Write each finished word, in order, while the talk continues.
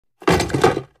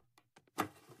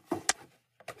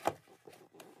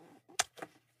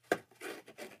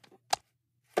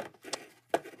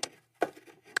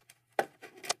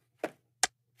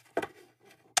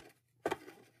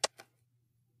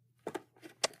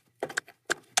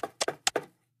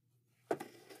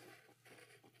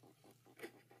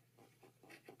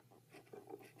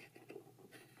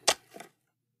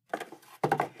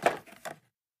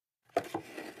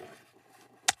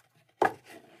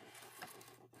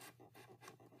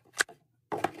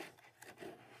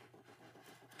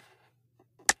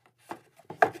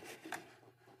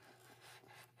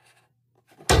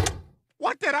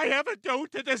did I ever do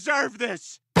to deserve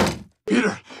this?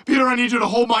 Peter, I need you to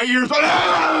hold my ears.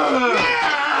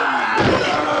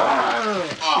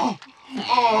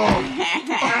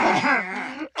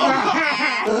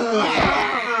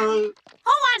 Who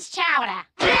wants chowder?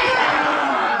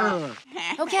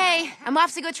 Okay, I'm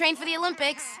off to go train for the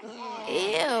Olympics.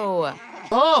 Ew.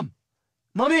 Mom!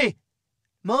 Mommy!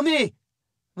 Mommy!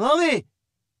 Mommy!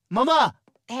 Mama!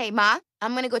 Hey, Ma,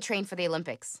 I'm gonna go train for the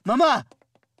Olympics. Mama!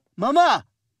 Mama!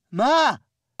 Ma!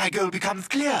 My goal becomes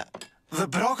clear. The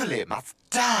broccoli must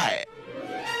die.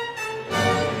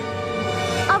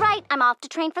 All right, I'm off to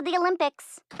train for the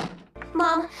Olympics.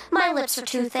 Mom, my lips are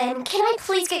too thin. Can I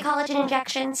please get collagen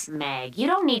injections? Meg, you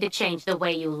don't need to change the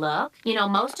way you look. You know,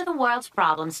 most of the world's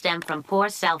problems stem from poor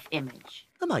self-image.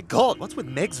 Oh my God, what's with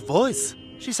Meg's voice?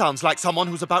 She sounds like someone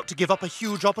who's about to give up a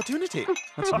huge opportunity.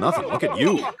 That's nothing. Look at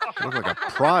you. You look like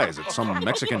a prize at some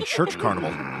Mexican church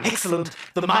carnival. Excellent.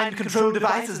 The mind control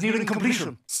device is nearing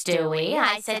completion. Stewie,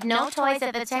 I said no toys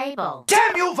at the table.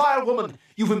 Damn you, vile woman!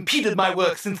 You've impeded my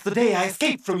work since the day I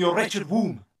escaped from your wretched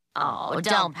womb. Oh,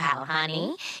 don't pout,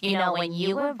 honey. You know, when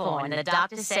you were born, the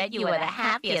doctor said you were the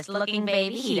happiest-looking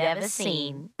baby he'd ever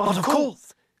seen. But of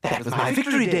course, that was my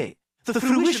victory day. The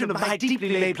fruition of my deeply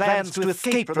laid plans to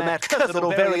escape from that cursed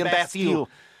ovarian bastille.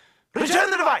 Return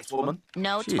the device, woman.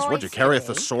 No Jeez, toys. what'd you carry a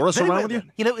thesaurus around with you?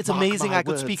 You know, it's amazing I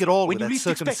could speak at all When with you that least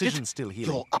expect circumcision it, still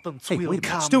healing. you're up and Hey, sweet wait a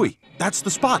minute, Stewie, that's the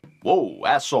spot. Whoa,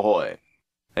 ass ahoy.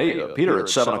 Hey, Peter,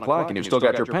 it's 7 o'clock and you've still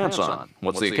got your pants on.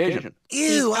 What's the occasion?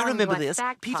 Ew, I He's remember only this.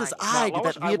 what Peter's back eye part.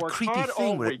 did that weird creepy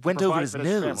thing where it went over his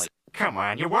nose. Come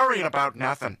on, you're worrying about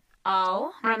nothing.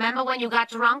 Oh, remember when you got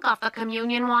drunk off the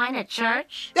communion wine at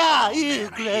church? Ah, ew,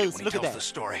 gross. Look at the that.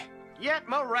 story. Yet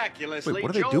miraculously, Wait,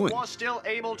 what are they Job doing? was still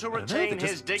able to I don't know, retain they're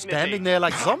his just dignity. standing there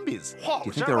like zombies. Whoa, Do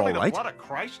you is think that they're really all right? the blood of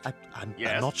Christ? I'm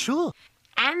Yes. not sure.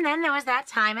 And then there was that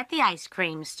time at the ice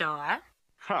cream store.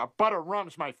 Butter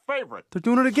rum's my favorite. They're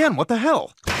doing it again. What the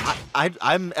hell?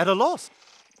 I'm at a loss.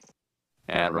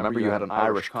 And remember you had an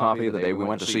Irish coffee the day we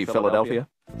went to see Philadelphia?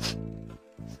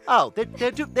 Oh,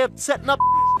 they're setting up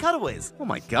cutaways. Oh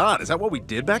my God, is that what we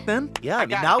did back then? Yeah, I mean,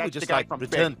 got now it. we That's just the guy like from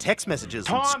return Big. text messages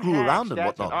and Tom screw Hanks, around and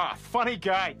that's it. whatnot. Ah, funny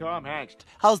guy, Tom Hanks.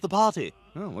 How's the party?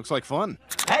 Oh, looks like fun.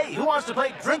 Hey, who wants to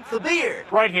play Drink the Beer?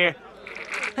 Right here.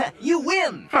 You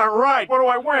win! All right, what do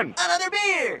I win? Another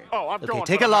beer! Oh, I'm going Okay,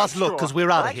 take for a the last high look, score. because we're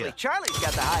out of here. Charlie's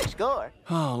got the high score.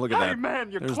 Oh, look at Hey, that.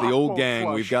 man, your There's clock the old won't gang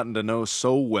flush. we've gotten to know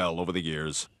so well over the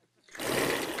years.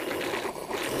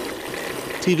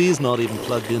 TV's not even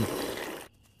plugged in.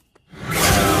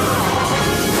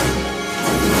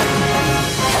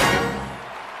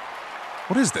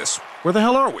 What is this? Where the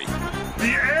hell are we?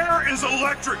 The air is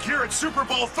electric here at Super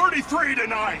Bowl 33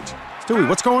 tonight. Stewie,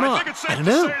 what's going on? I don't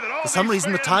know. For some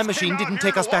reason, the time machine didn't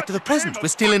take us back to the present. We're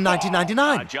still in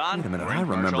 1999. John? Wait a minute, I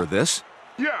remember this.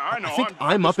 Yeah, I know. I think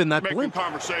I'm up in that making blimp.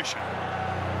 conversation.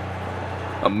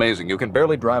 Amazing. You can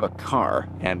barely drive a car,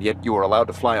 and yet you are allowed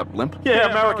to fly a blimp? Yeah,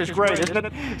 America's great, isn't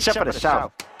it? Except for the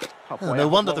South. Oh, no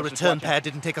wonder the return pad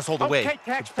didn't take us all the way. Okay,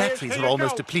 The taxpayers, batteries here are you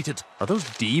almost go. depleted. Are those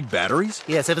D batteries?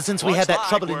 Yes, ever since we had that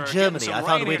trouble in we're Germany, getting I some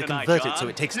found a rain way here to tonight, convert it John. so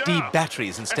it takes Yeah. D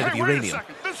batteries instead of Hey, wait a uranium.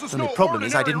 second. This is The only no problem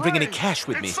is I didn't bring any ordinary cash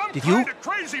with rain. me. It's some Did you? kind of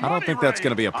crazy I don't money think that's rain.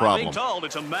 going to be a I'm problem. being told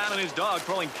it's a man and his dog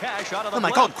throwing cash out of the Oh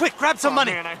my blimp. God, quick, grab some Oh,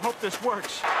 money. man, I hope this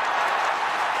works. The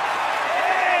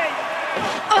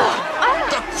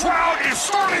crowd is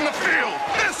storming the field.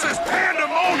 This is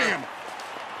pandemonium.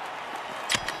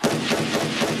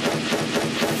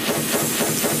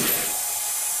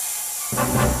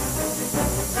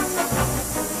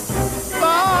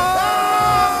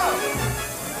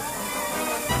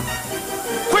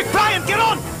 Quick, Brian, get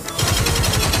on!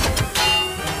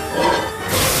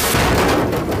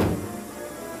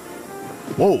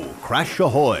 Whoa, crash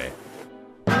ahoy.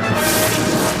 Oh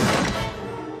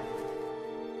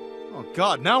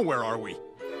God, now where are we?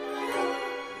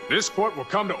 This court will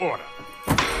come to order.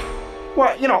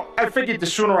 Well, you know, I figured the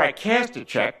sooner I cast a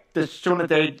check, the sooner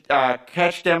they'd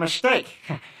catch their mistake.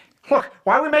 Look,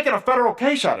 why are we making a federal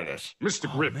case out of this?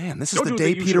 Mr. Griffin. Man, this is don't the you day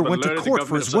think you Peter should have went to alerted the court for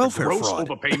government his of such welfare gross fraud.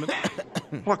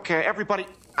 overpayment? Look, everybody,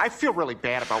 I feel really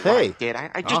bad about what I did.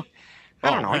 I just, I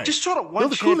don't know, I hey. just sort of You're one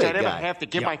the chance Kool-Aid I'd ever guy. have to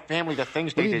give Yeah. my family the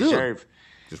things What they are you doing? deserve.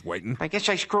 Just waiting. I guess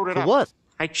I screwed it For up. what?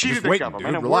 I cheated Just the waiting, government,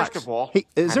 dude. and Relax. worst of all, Hey,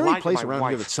 is I there any lied to place my around wife.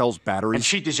 here that sells batteries? And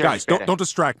she deserves Guys, better. don't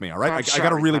distract me, all right? I'm I gotta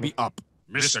sorry, really honey. be up.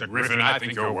 Mr. Griffin, I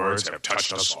think your words have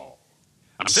touched us all.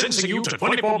 I'm sentencing you to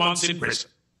 24 months in prison.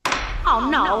 Oh,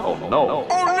 no. Oh, no.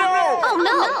 Oh,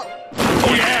 no!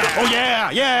 Oh yeah! Oh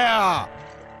yeah! Yeah!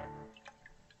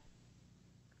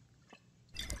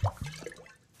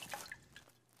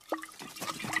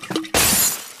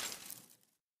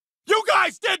 You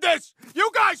guys did this! You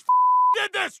guys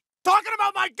did this! Talking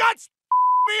about my guts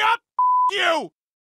me up! You!